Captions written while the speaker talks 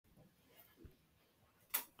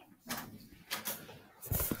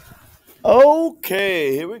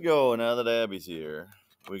Okay, here we go. Now that Abby's here,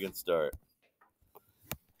 we can start.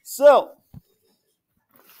 So,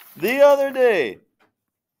 the other day,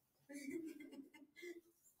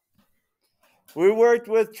 we worked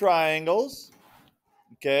with triangles,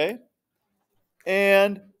 okay?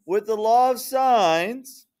 And with the law of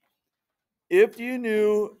sines, if you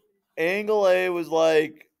knew angle A was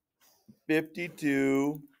like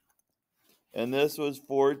 52 and this was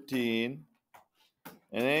 14,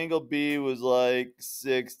 and angle B was like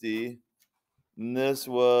 60, and this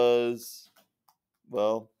was,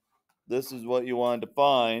 well, this is what you wanted to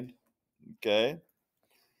find, okay?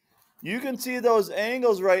 You can see those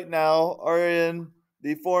angles right now are in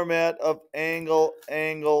the format of angle,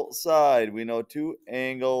 angle, side. We know two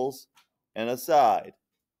angles and a side,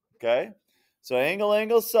 okay? So angle,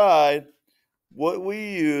 angle, side, what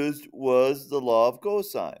we used was the law of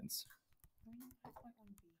cosines.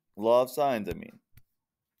 Law of sines, I mean.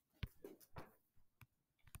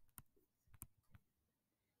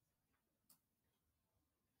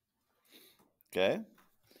 Okay?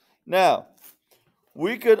 Now,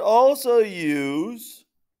 we could also use,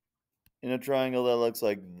 in a triangle that looks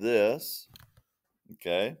like this,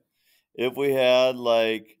 okay, if we had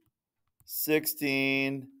like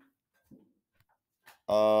 16,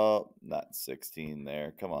 not 16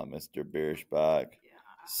 there. Come on, Mr. Bierschbach.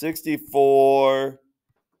 64,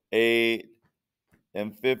 8,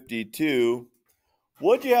 and 52.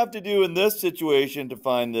 What'd you have to do in this situation to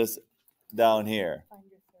find this down here?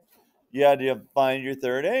 You had to find your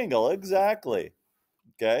third angle. Exactly.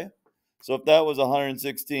 Okay? So if that was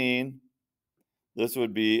 116, this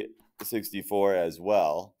would be 64 as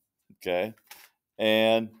well. Okay?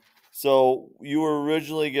 And so you were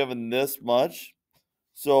originally given this much.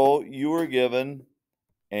 So you were given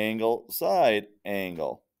angle, side,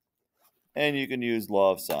 angle. And you can use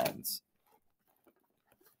law of sines.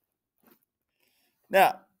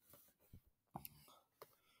 Now,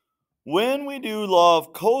 when we do law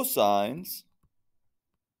of cosines,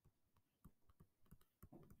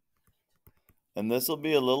 and this will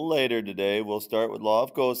be a little later today, we'll start with law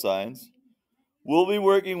of cosines. We'll be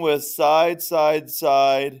working with side, side,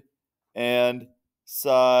 side, and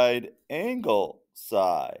side, angle,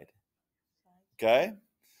 side. Okay?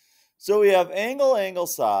 So we have angle, angle,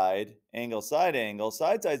 side, angle, side, angle,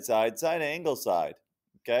 side, side, side, side, angle, side.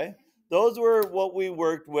 Okay? Those were what we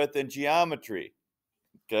worked with in geometry.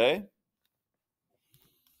 Okay?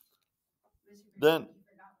 Then,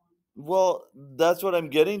 well, that's what I'm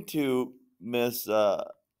getting to, Miss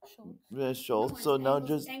Schultz. So now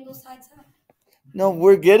just angle side side. no,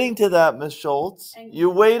 we're getting to that, Miss Schultz. You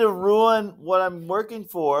way to ruin what I'm working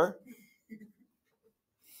for.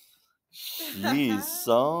 Jeez,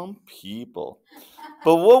 some people.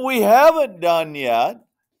 But what we haven't done yet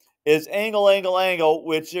is angle, angle, angle,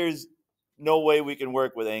 which there's no way we can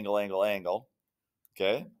work with angle, angle, angle.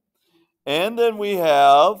 Okay? And then we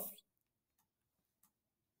have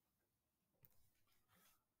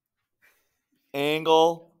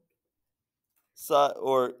angle, side,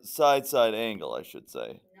 or side, side, angle, I should say. No,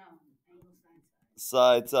 angle side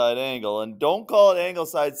Side, side, angle. And don't call it angle,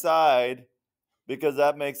 side, side, because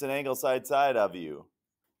that makes an angle, side, side of you.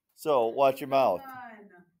 So watch your mouth.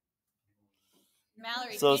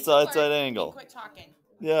 Mallory, So side, side, angle. Quit talking.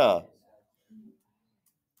 Yeah.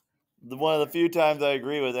 One of the few times I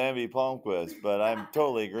agree with Amby Palmquist, but I'm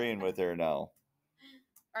totally agreeing with her now.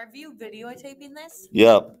 Are you videotaping this?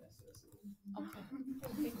 Yep.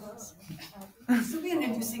 Okay. This will be an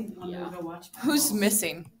interesting one to go watch. Who's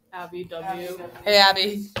missing? Abby W. Hey,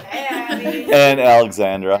 Abby. Hey, Abby. And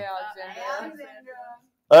Alexandra. Hey, Alexandra.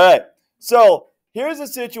 All right. So here's a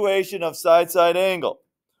situation of side, side, angle,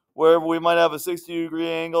 where we might have a 60-degree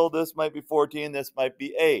angle. This might be 14. This might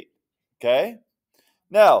be 8. Okay?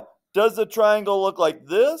 Now, does the triangle look like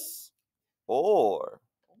this? Or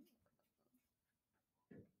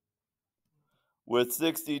with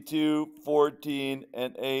 62, 14,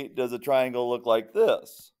 and 8, does a triangle look like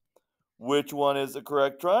this? Which one is the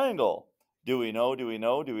correct triangle? Do we know? Do we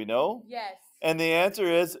know? Do we know? Yes. And the answer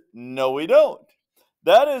is no, we don't.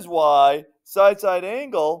 That is why side, side,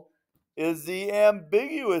 angle is the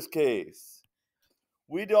ambiguous case.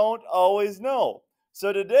 We don't always know.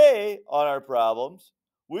 So today on our problems,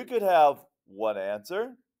 we could have one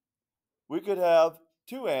answer, we could have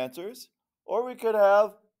two answers, or we could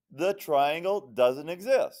have the triangle doesn't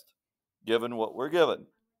exist, given what we're given.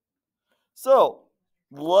 So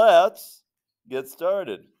let's get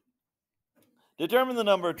started. Determine the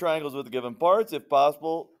number of triangles with the given parts. If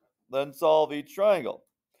possible, then solve each triangle.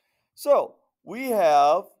 So we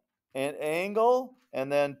have an angle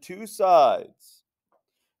and then two sides.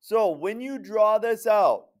 So when you draw this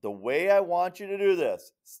out, the way I want you to do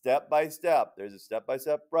this, step by step, there's a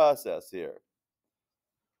step-by-step process here.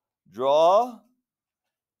 Draw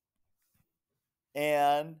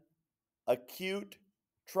an acute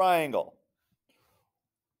triangle.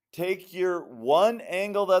 Take your one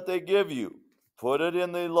angle that they give you, put it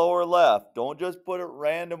in the lower left. Don't just put it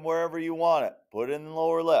random wherever you want it. Put it in the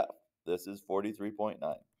lower left. This is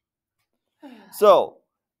 43.9. So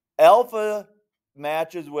alpha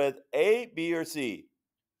matches with A, B, or C?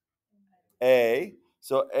 A.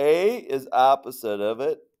 So A is opposite of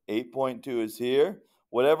it. 8.2 is here.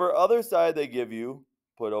 Whatever other side they give you,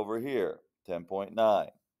 put over here. 10.9.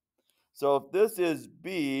 So if this is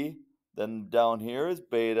B, then down here is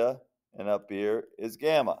beta, and up here is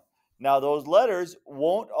gamma. Now those letters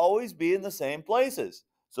won't always be in the same places.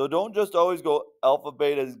 So don't just always go alpha,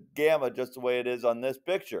 beta, gamma just the way it is on this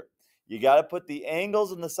picture. You got to put the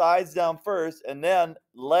angles and the sides down first and then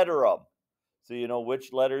letter them. So you know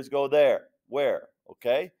which letters go there, where,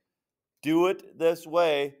 okay? Do it this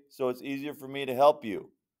way so it's easier for me to help you,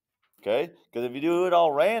 okay? Because if you do it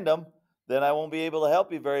all random, then I won't be able to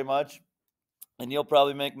help you very much and you'll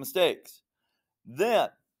probably make mistakes. Then,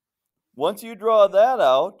 once you draw that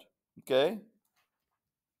out, okay,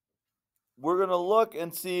 we're going to look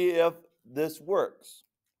and see if this works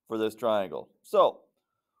for this triangle. So,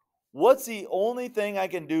 what's the only thing I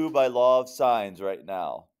can do by law of sines right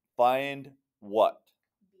now? Find what?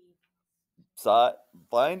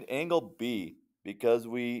 Find angle B, because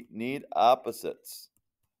we need opposites.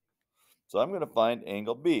 So I'm going to find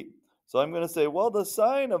angle B. So I'm going to say, well, the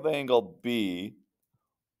sine of angle B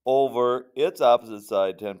over its opposite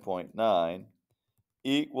side, 10.9,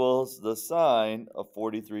 equals the sine of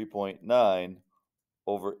 43.9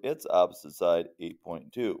 over its opposite side,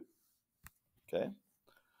 8.2. Okay?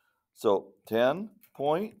 So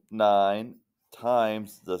 10.9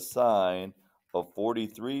 times the sine of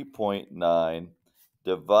 43.9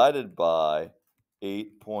 divided by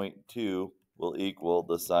 8.2 will equal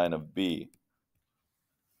the sine of B.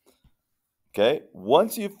 Okay?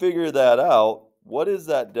 Once you figure that out, what is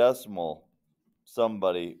that decimal?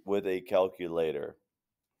 Somebody with a calculator.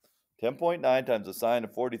 10.9 times the sine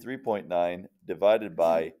of 43.9 divided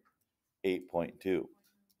by 8.2.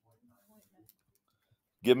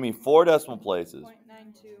 Give me 4 decimal places.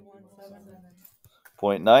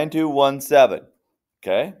 0.9217.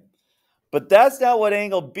 Okay? But that's not what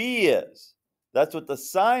angle B is. That's what the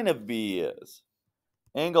sine of B is.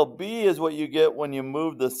 Angle B is what you get when you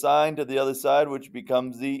move the sine to the other side, which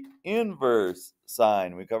becomes the inverse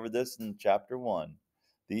sine. We covered this in chapter 1.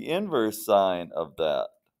 The inverse sine of that.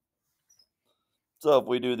 So if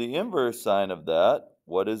we do the inverse sine of that,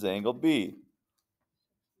 what is angle B?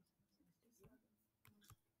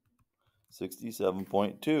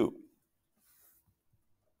 67.2.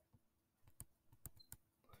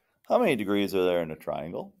 How many degrees are there in a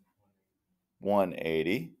triangle?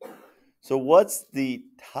 180. So what's the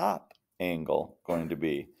top angle going to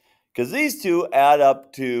be? Because these two add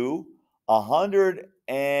up to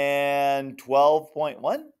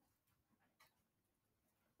 112.1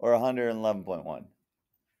 or 111.1?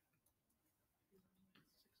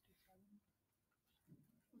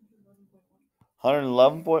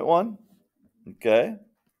 111.1? Okay.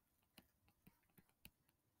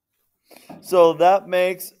 So that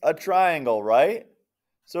makes a triangle, right?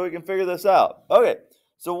 So we can figure this out. Okay,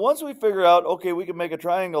 so once we figure out, okay, we can make a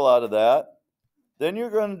triangle out of that, then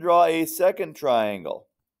you're going to draw a second triangle.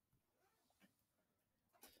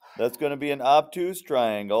 That's going to be an obtuse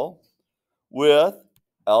triangle with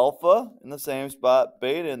alpha in the same spot,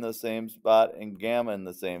 beta in the same spot, and gamma in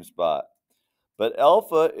the same spot. But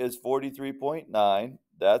alpha is 43.9.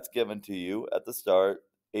 That's given to you at the start.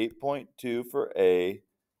 8.2 for A,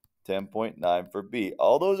 10.9 for B.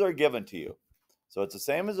 All those are given to you. So it's the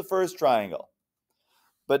same as the first triangle.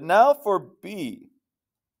 But now for B,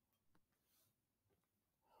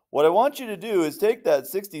 what I want you to do is take that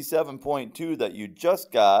 67.2 that you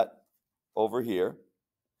just got over here,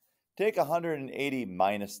 take 180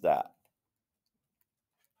 minus that.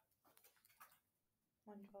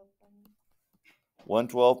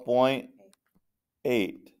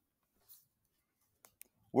 112.8.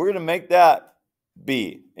 We're going to make that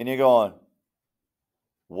B. And you're going,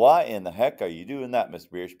 why in the heck are you doing that, Mr.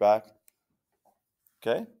 Bierschbach?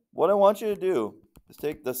 Okay, what I want you to do is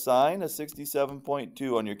take the sine of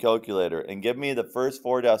 67.2 on your calculator and give me the first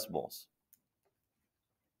 4 decimals.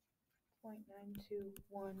 0.9218.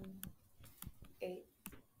 Do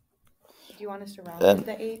you want us to round to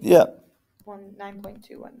the 8? Yeah.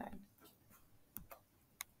 9.219.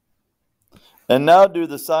 And now do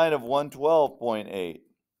the sine of 112.8.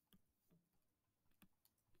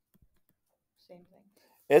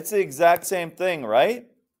 It's the exact same thing, right?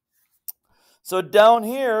 So down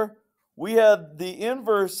here, we have the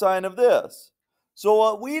inverse sine of this. So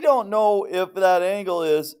what we don't know if that angle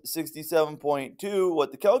is 67.2,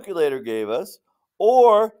 what the calculator gave us,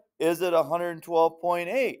 or is it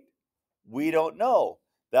 112.8? We don't know.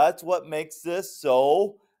 That's what makes this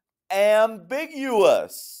so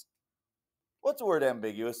ambiguous. What's the word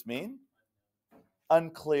ambiguous mean?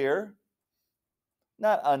 Unclear.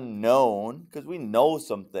 Not unknown, because we know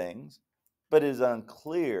some things, but it is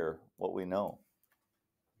unclear what we know.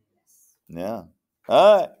 Yeah.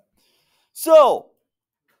 All right. So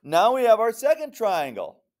now we have our second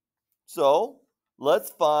triangle. So let's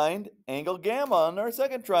find angle gamma on our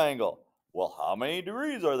second triangle. Well, how many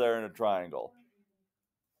degrees are there in a triangle?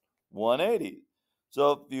 180.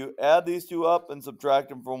 So if you add these two up and subtract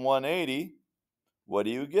them from 180, what do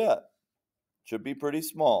you get? Should be pretty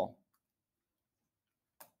small.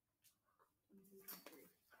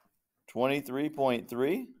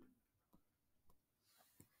 23.3.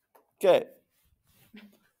 Okay.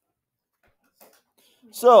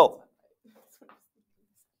 So,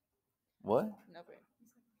 what?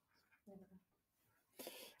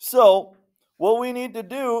 So, what we need to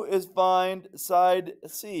do is find side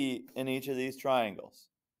C in each of these triangles.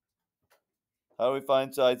 How do we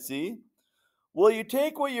find side C? Well, you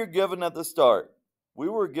take what you're given at the start. We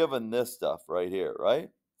were given this stuff right here, right?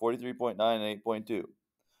 43.9 and 8.2.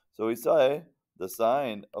 So we say the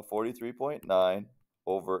sine of 43.9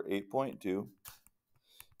 over 8.2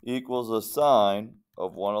 equals the sine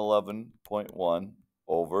of 111.1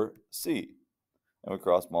 over C. And we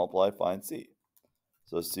cross multiply, find C.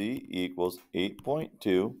 So C equals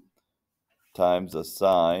 8.2 times the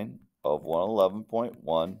sine of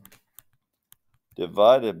 111.1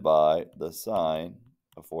 divided by the sine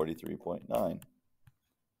of 43.9.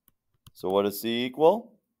 So what does C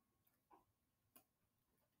equal?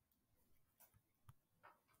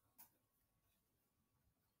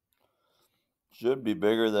 Should be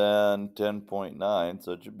bigger than 10.9,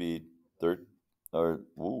 so it should be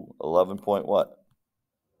 11 point what?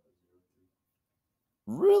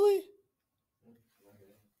 Really?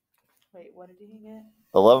 Wait, what did he get?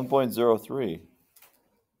 11.03.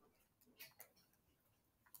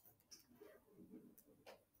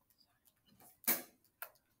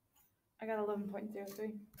 I got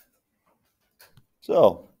 11.03.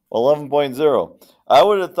 So 11.0. I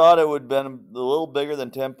would have thought it would have been a little bigger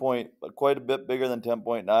than quite a bit bigger than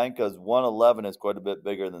 10.9, because 111 is quite a bit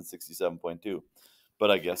bigger than 67.2.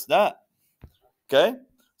 But I guess not. Okay?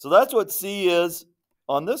 So that's what C is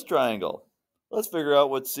on this triangle. Let's figure out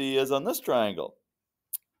what C is on this triangle.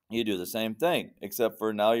 You do the same thing, except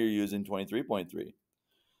for now you're using 23.3.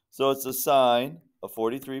 So it's the sine of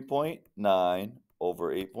 43.9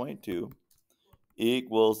 over 8.2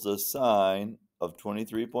 equals the sine of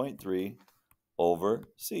 23.3 over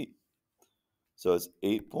C. So it's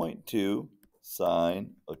 8.2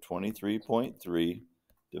 sine of 23.3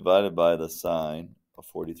 divided by the sine of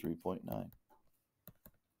 43.9.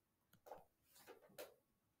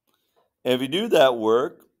 If you do that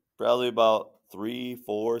work, probably about 3,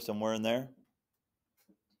 4, somewhere in there.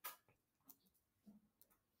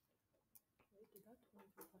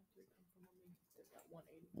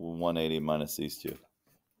 Well, 180 minus these two.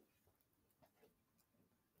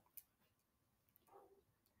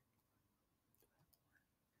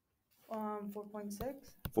 4.6.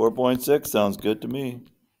 4.6 sounds good to me.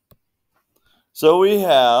 So we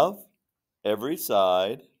have every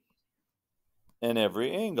side and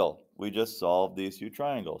every angle. We just solved these two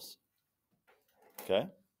triangles. Okay?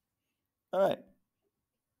 All right.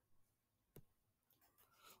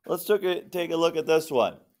 Let's take a look at this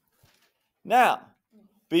one. Now,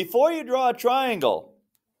 before you draw a triangle,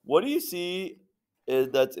 what do you see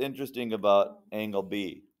that's interesting about angle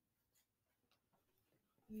B?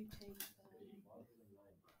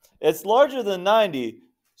 It's larger than 90.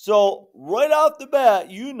 So right off the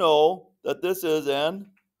bat, you know that this is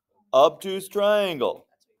an obtuse triangle.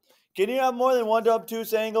 Can you have more than one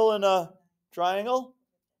obtuse angle in a triangle?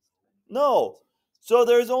 No. So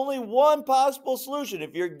there's only one possible solution.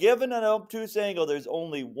 If you're given an obtuse angle, there's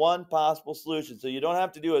only one possible solution. So you don't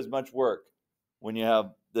have to do as much work when you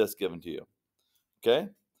have this given to you. Okay?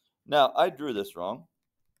 Now, I drew this wrong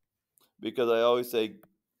because I always say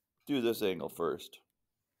do this angle first.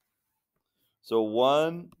 So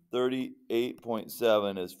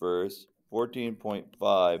 138.7 is first,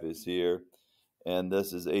 14.5 is here, and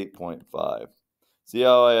this is 8.5. See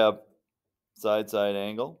how I have side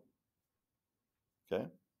angle? Okay.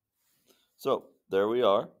 So there we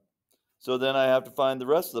are. So then I have to find the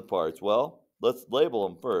rest of the parts. Well, let's label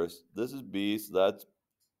them first. This is B, so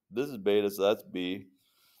this is beta, so that's B.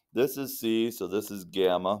 This is C, so this is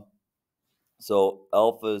gamma. So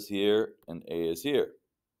alpha is here and A is here.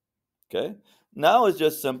 Okay? Now it's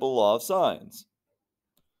just simple law of sines.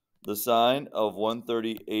 The sine of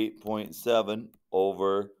 138.7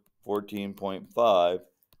 over 14.5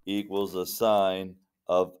 equals the sine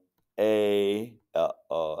of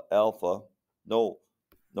alpha. Nope.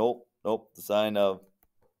 The sine of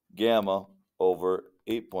gamma over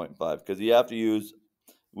 8.5. Because you have to use,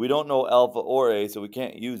 we don't know alpha or A, so we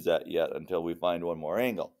can't use that yet until we find one more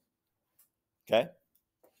angle. Okay?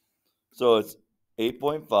 So it's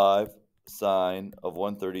 8.5 sine of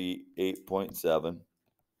 138.7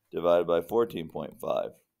 divided by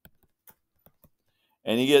 14.5.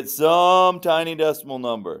 And you get some tiny decimal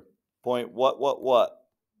number. Point what?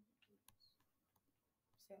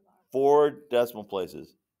 4 decimal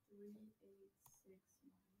places.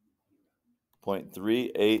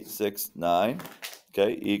 0.3869,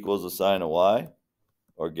 okay, equals the sine of y,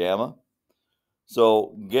 or gamma.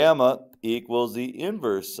 So gamma equals the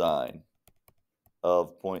inverse sine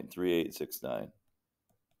of 0.3869.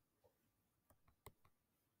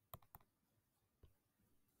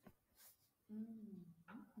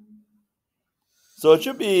 So it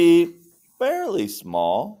should be fairly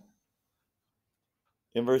small.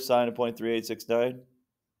 Inverse sine of 0.3869.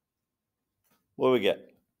 What do we get?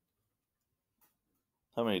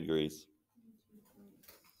 How many degrees?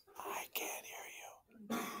 I can't hear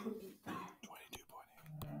you. 22.8.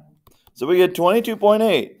 So we get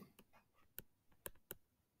 22.8.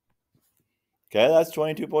 Okay, that's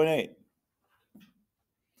 22.8.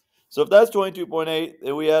 So if that's 22.8,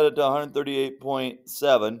 then we add it to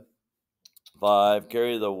 138.75.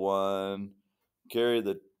 Carry the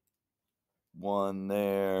 1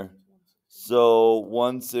 there. So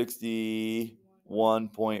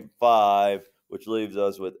 161.5, which leaves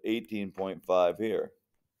us with 18.5 here.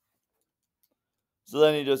 So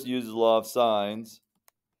then you just use the law of sines.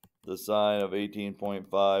 The sine of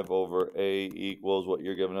 18.5 over A equals what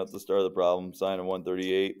you're given at the start of the problem, sine of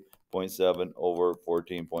 138.7 over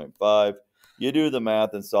 14.5. You do the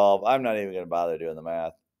math and solve. I'm not even going to bother doing the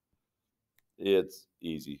math. It's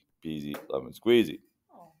easy peasy lemon squeezy.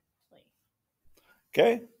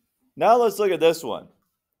 Okay, now let's look at this one.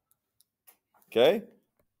 Okay,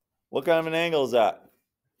 what kind of an angle is that?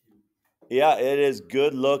 Yeah, it is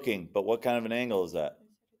good looking, but what kind of an angle is that?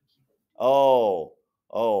 Oh,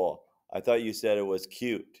 I thought you said it was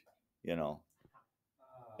cute, you know.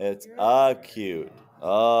 It's acute.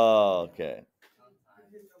 Oh, okay.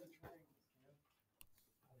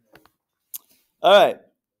 All right.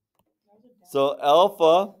 So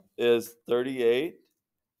alpha is 38,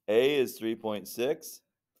 A is 3.6,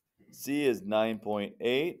 C is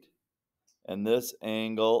 9.8, and this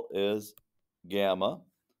angle is gamma.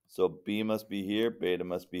 So B must be here, beta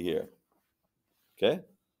must be here. Okay?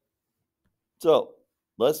 So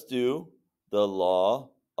let's do the law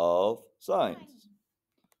of sines.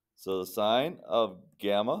 So the sine of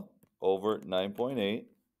gamma over 9.8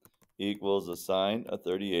 equals the sine of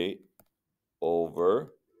 38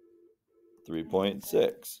 over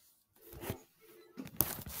 3.6.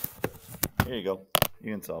 Here you go.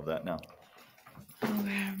 You can solve that now.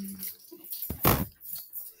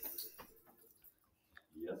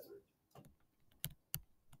 Yes, sir.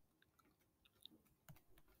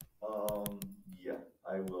 Yeah,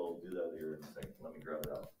 I will do that here in a second. Let me grab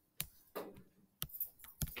it out.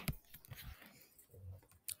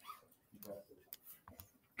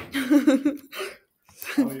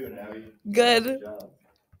 How are you doing, Abby? Good. Good job.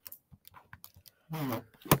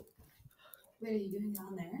 Wait, are you doing it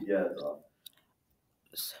on there? Yeah, it's off.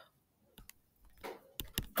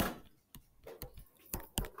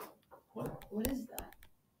 What is that?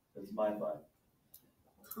 It's MiFi.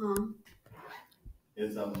 Huh?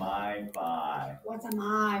 It's a MiFi. What's a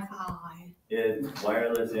MiFi? It's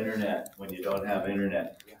wireless internet when you don't have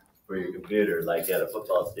internet for your computer, like at a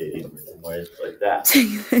football stadium or somewhere like that.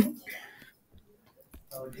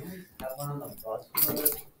 Oh, didn't we have one on the bus?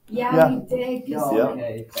 Yeah, we did. Yeah.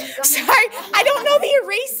 Okay. Sorry, I don't know the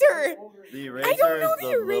eraser. The I eraser don't know is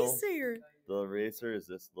the eraser. the eraser is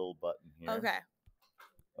this little button here. Okay.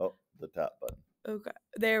 Oh, the top button. Okay.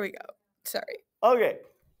 There we go. Sorry. Okay,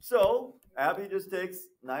 so Abby just takes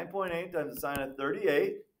 9.8 times the sine of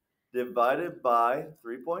 38 divided by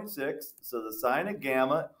 3.6. So the sine of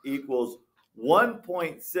gamma equals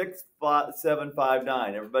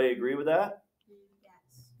 1.6759. Everybody agree with that?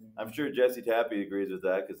 Yes. I'm sure Jessie Tappy agrees with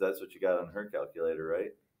that because that's what you got on her calculator,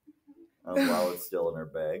 right? While it's still in her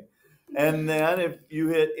bag. And then if you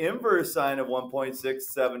hit inverse sine of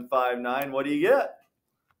 1.6759, what do you get?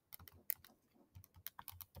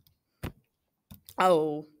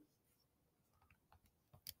 Oh.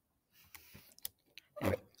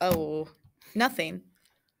 Oh, nothing.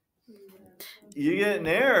 You get an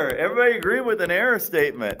error. Everybody agree with an error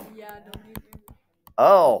statement. Yeah,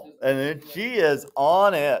 Oh, and then she is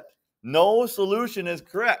on it. No solution is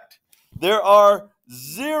correct. There are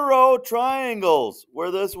 0 triangles where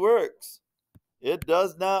this works. It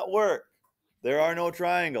does not work. There are no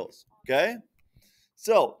triangles. Okay?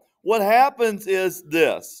 So, what happens is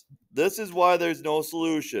this. This is why there's no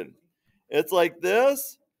solution. It's like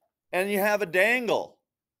this, and you have a dangle.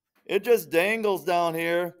 It just dangles down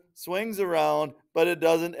here, swings around, but it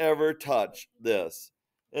doesn't ever touch this.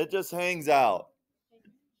 It just hangs out.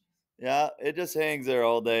 Yeah, it just hangs there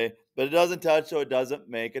all day, but it doesn't touch, so it doesn't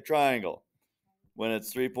make a triangle. When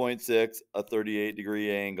it's 3.6, a 38-degree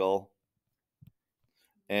angle,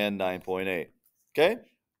 and 9.8. Okay?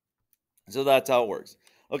 So that's how it works.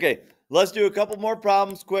 Okay, let's do a couple more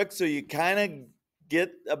problems quick so you kind of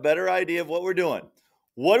get a better idea of what we're doing.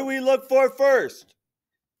 What do we look for first?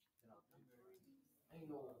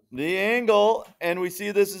 The angle, and we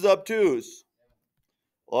see this is obtuse.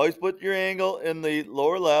 Always put your angle in the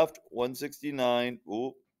lower left, 169.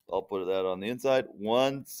 Ooh, I'll put that on the inside,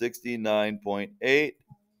 169.8.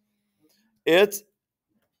 It's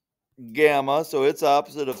gamma, so it's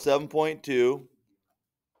opposite of 7.2.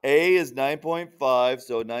 A is 9.5,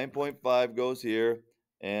 so 9.5 goes here,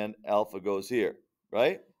 and alpha goes here,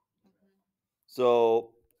 right?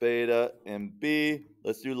 So beta and B,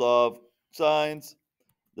 let's do law of sines.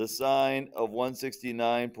 The sine of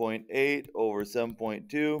 169.8 over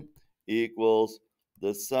 7.2 equals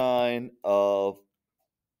the sine of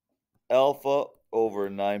alpha over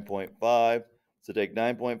 9.5. So take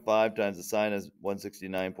 9.5 times the sine is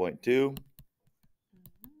 169.2,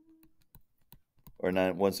 or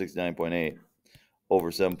 169.8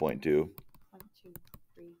 over 7.2.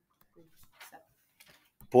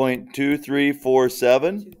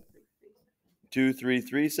 0.2347,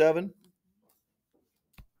 2337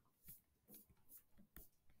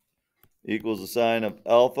 equals the sine of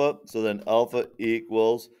alpha. So then alpha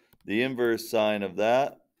equals the inverse sine of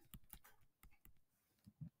that,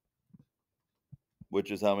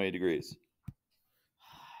 which is how many degrees?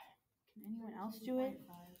 Can anyone else do it?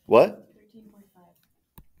 What?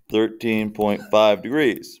 13.5. 13.5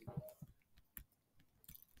 degrees.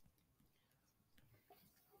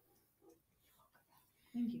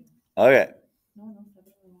 Thank you. Okay. No.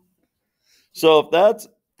 So if that's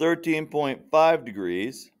 13.5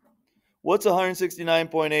 degrees, what's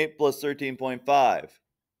 169.8 plus 13.5?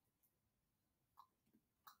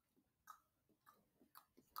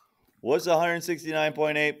 What's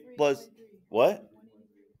 169.8 plus what?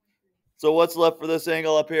 So what's left for this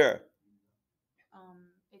angle up here?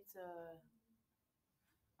 It's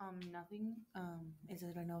nothing. Is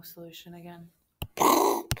it a no solution again?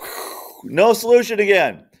 No solution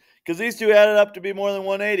again, because these two added up to be more than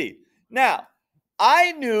 180. Now,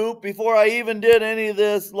 I knew before I even did any of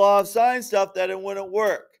this law of sine stuff that it wouldn't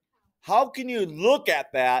work. How can you look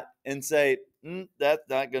at that and say, that's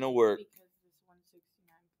not going to work?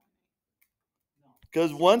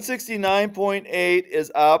 Because 169.8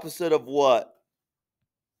 is opposite of what?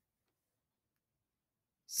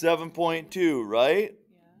 7.2, right?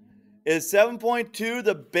 Yeah. Is 7.2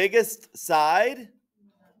 the biggest side?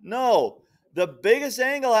 No. The biggest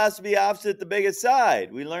angle has to be opposite the biggest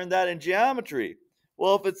side. We learned that in geometry.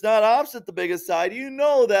 Well, if it's not opposite the biggest side, you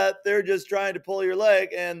know that they're just trying to pull your leg,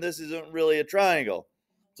 and this isn't really a triangle.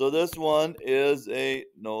 So this one is a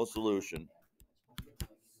no solution.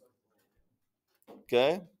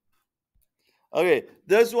 Okay? Okay,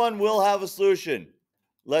 this one will have a solution.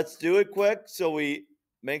 Let's do it quick so we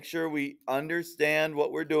make sure we understand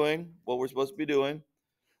what we're doing, what we're supposed to be doing.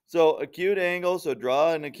 So acute angle, so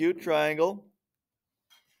draw an acute triangle.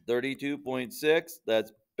 32.6,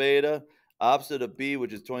 that's beta. Opposite of B,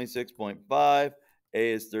 which is 26.5. A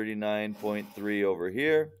is 39.3 over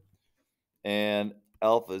here. And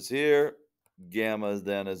alpha is here. Gamma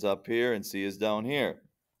then is up here, and C is down here.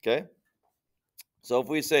 Okay? So if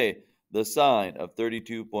we say the sine of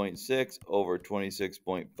 32.6 over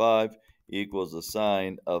 26.5 equals the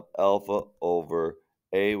sine of alpha over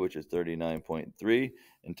A, which is 39.3,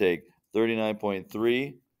 and take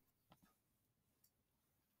 39.3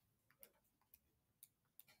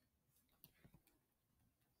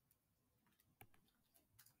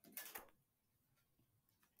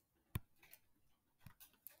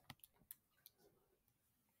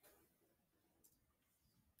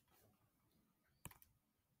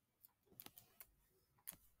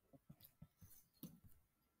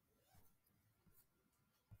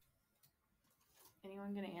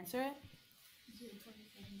 Anyone gonna answer it?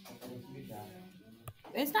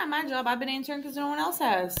 It's not my job. I've been answering because no one else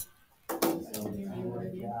has.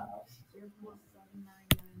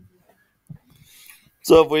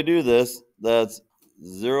 So if we do this, that's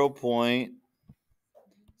 0 point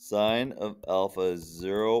sine of alpha is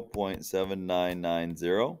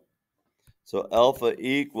 0.7990. So alpha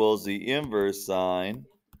equals the inverse sine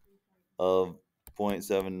of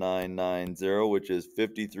 0.7990, which is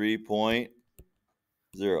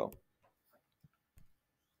 53.0.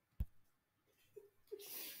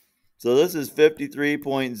 So this is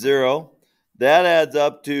 53.0. That adds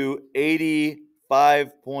up to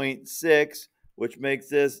 85.6, which makes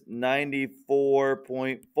this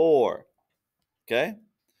 94.4. Okay?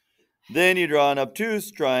 Then you draw an obtuse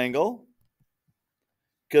triangle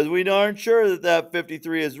because we aren't sure that that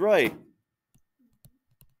 53 is right.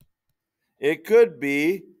 It could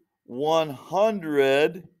be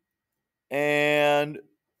 127.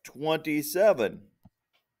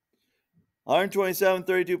 127,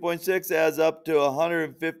 32.6 adds up to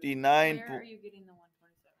 159. Where are you getting the 127?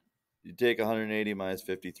 You take 180 minus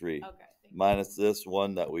 53. Okay. Thank Minus this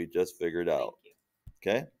one that we just figured you. out. Thank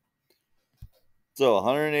you. Okay? So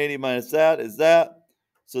 180 minus that is that.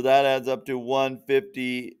 So that adds up to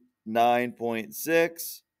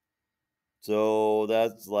 159.6. So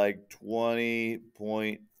that's like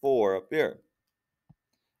 20.4 up here.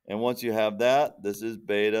 And once you have that, this is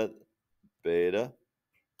beta,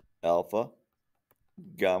 alpha,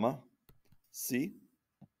 gamma, C.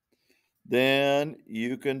 Then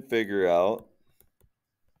you can figure out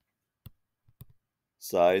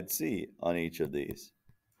side C on each of these.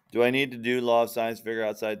 Do I need to do law of sines to figure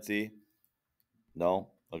out side C? No?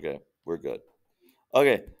 Okay, we're good.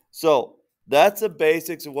 Okay, so that's the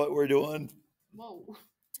basics of what we're doing. Whoa.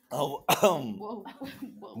 Oh, Whoa. Whoa.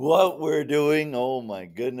 what we're doing. Oh my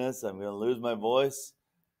goodness, I'm gonna lose my voice.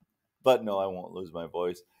 But no, I won't lose my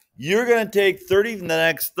voice. You're gonna take the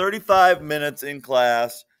next 35 minutes in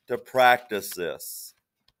class to practice this.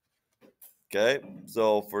 Okay,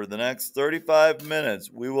 so for the next 35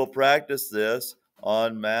 minutes, we will practice this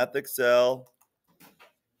on Math Excel.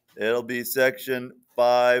 It'll be section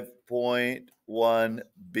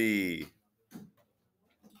 5.1b.